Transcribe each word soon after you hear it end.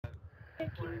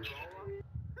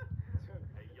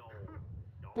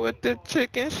With the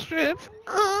chicken strips.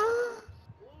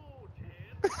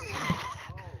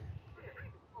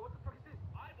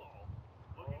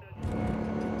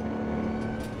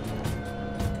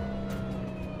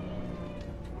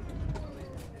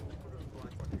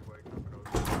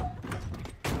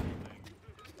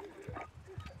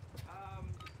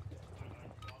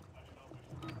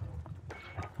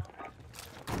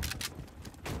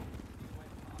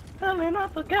 I mean,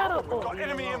 unforgettable. Got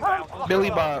enemy inbound. Billy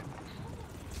Bob.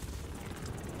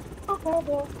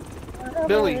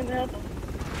 Billy.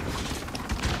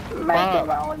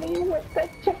 Macaroni with the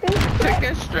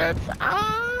Chicken strips.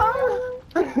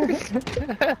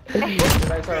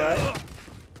 That's alright.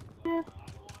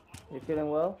 You feeling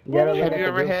well? Have you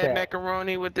ever had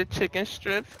macaroni with the chicken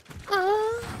strips?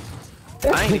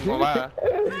 I ain't even gonna lie.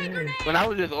 When I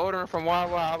was just ordering from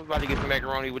Wawa, I was about to get some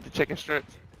macaroni with the chicken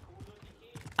strips.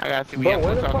 I gotta see what y'all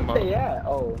where the talking fuck about. they at?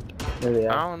 Oh, there they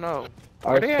I are. don't know.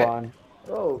 Our Where they at? spawn.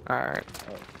 Oh. Alright.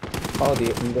 Oh,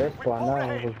 their spawn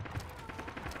now.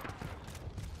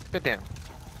 Sit down.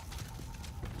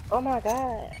 Oh my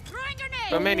god.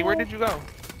 So Manny, where did you go?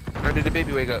 Or did the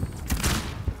baby wake up?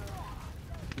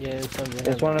 Yeah,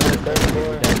 It's one of the third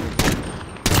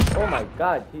floor. Oh my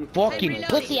god, he's fucking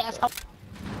pussy ass.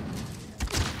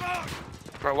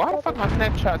 Bro, why the fuck my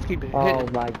snapshots keep hitting? Oh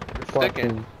my Sticking.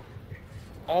 fucking.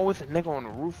 Oh, it's a nigga on the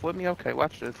roof with me? Okay,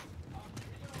 watch this.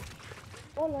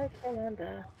 I like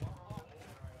Amanda.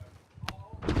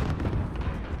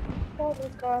 Oh,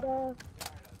 this got us.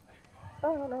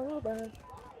 Oh, no, but.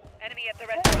 Enemy at the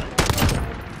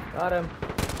restaurant. Got him.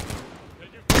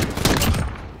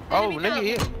 Oh, nigga,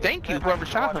 yeah. Thank you, whoever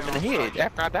shot him in the head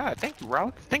after I died. Thank you,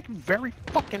 Rolex. Thank you very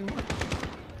fucking much.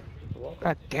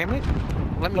 God damn it.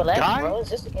 Let me Relax, die? bro. It's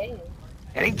just a game.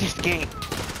 It ain't just a game.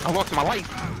 I lost my life.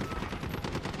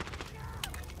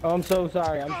 Oh, I'm so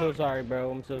sorry. I'm so sorry, bro.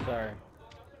 I'm so sorry.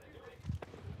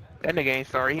 That nigga ain't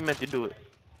sorry. He meant to do it.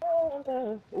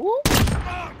 Ooh.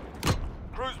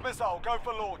 Cruise missile, go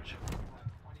for launch.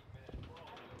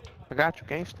 I got you,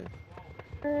 gangster.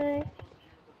 Hey.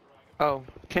 Oh,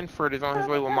 Kenford is on his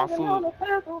way with my food.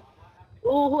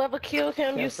 Ooh, whoever killed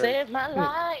him, you saved my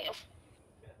life.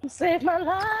 You saved my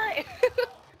life.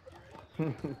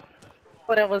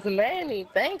 But that was Manny.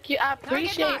 Thank you. I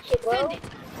appreciate you, bro.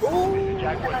 Ooh,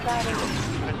 Jack and I got one.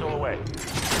 it. Missile away.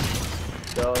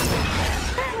 So,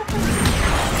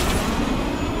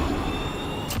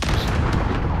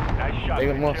 Nice shot. They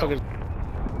good kill. motherfuckers.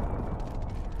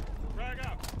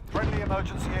 Friendly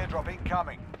emergency airdrop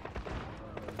incoming.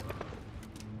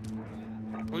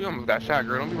 We almost got shot,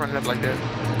 girl. Don't be running up like that.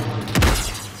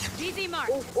 DZ mark.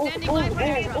 Standing by for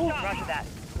airdrop. Roger that.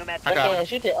 No matter. I got it.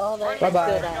 Yes, you did all that. Bye-bye.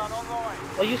 Still Gun down. online.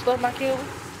 Oh, you stole my kill?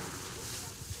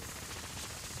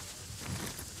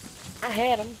 I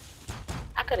had him.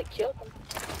 I could have killed him.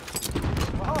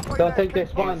 We're halfway don't there. take their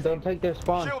spawn. Don't take their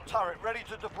spawn. Shield turret ready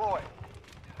to deploy.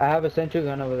 I have a sentry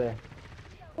gun over there.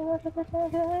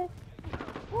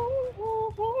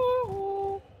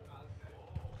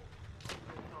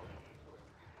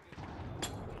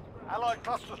 Allied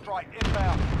cluster strike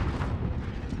inbound.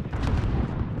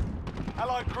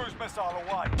 Allied cruise missile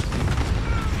away.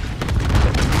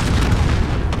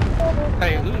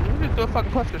 Hey, who just do a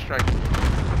fucking cluster strike?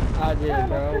 I did,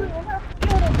 bro.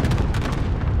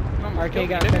 Almost RK killed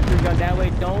got me, a nigga. sentry gun. That way,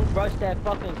 don't rush that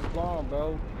fucking spawn,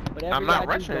 bro. Whatever I'm not you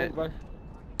gotta rushing do, it. don't rush.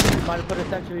 I'm about to put a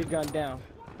sentry gun down.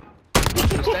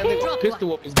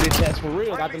 Pistol up his bitch ass for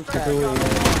real. Got them trapped. Ooh. Now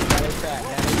they trapped.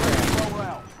 Now they trapped. Roll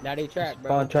out. Now they trapped, bro.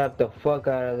 Spawn trap the fuck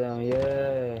out of them.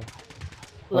 Yeah.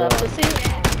 Love to see it.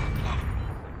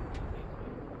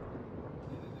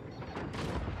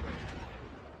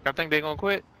 I think they gonna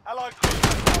quit. Allied cruise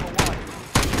missile away.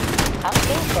 I'm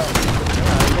so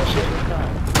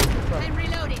I'm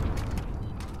reloading.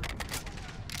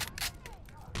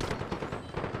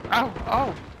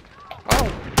 Oh.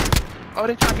 Oh,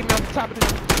 they trying to get me off the top of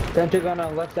this. Sentry gun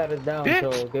on left side is down, Bitch.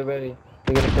 so get ready.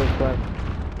 We get a first flag.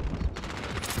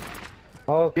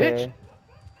 Okay. Bitch.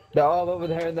 They're all over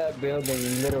there in that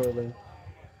building, literally.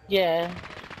 Yeah.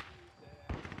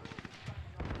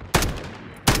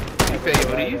 You say,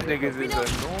 but these niggas is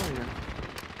annoying.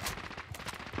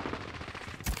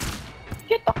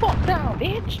 Get the fuck down,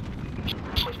 bitch.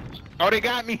 Oh, they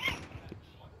got me.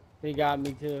 He got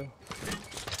me too.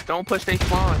 Don't push they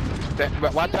spawn.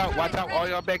 Watch out, all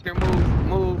y'all back there,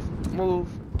 move.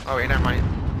 Oh, wait, never mind.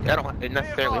 That don't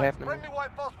necessarily have to move. Friendly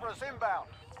white phosphorus inbound.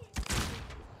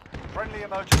 Friendly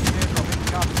emergency airdrop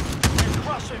incoming. You're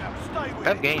crushing them. Stay with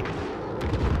That's it. game.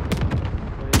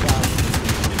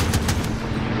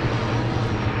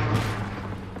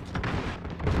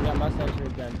 He got got my sentry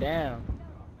gun down.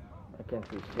 I can't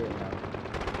see shit now.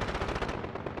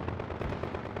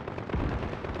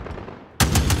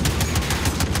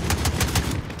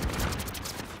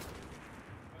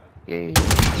 Yeah.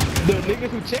 The niggas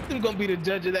who checked him gonna be the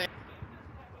judge of that.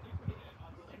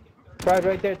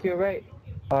 Right there to your right.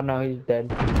 Oh no, he's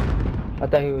dead. I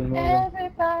thought he was moving.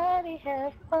 Everybody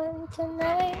have fun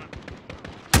tonight.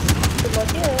 One more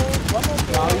kill.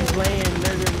 Oh, he's laying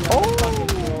niggas on the fucking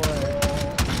floor.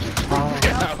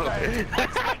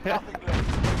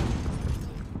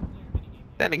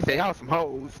 That nigga said y'all some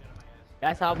hoes.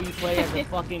 That's how we play as a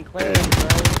fucking clan,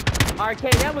 bro.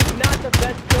 Arcade, that was not the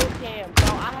best kill cam,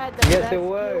 bro. I had the Yes, best it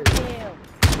was. kill cam.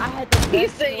 I had the best He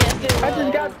said yes, it was. I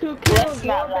just got 2 kills, Let's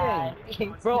not lie.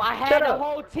 Bro, I had Shut the up.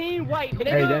 whole team white, nigga.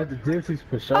 Hey, that's the gypsies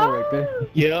for sure right there.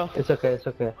 Yeah. It's okay, it's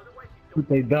okay. With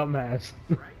they dumbass.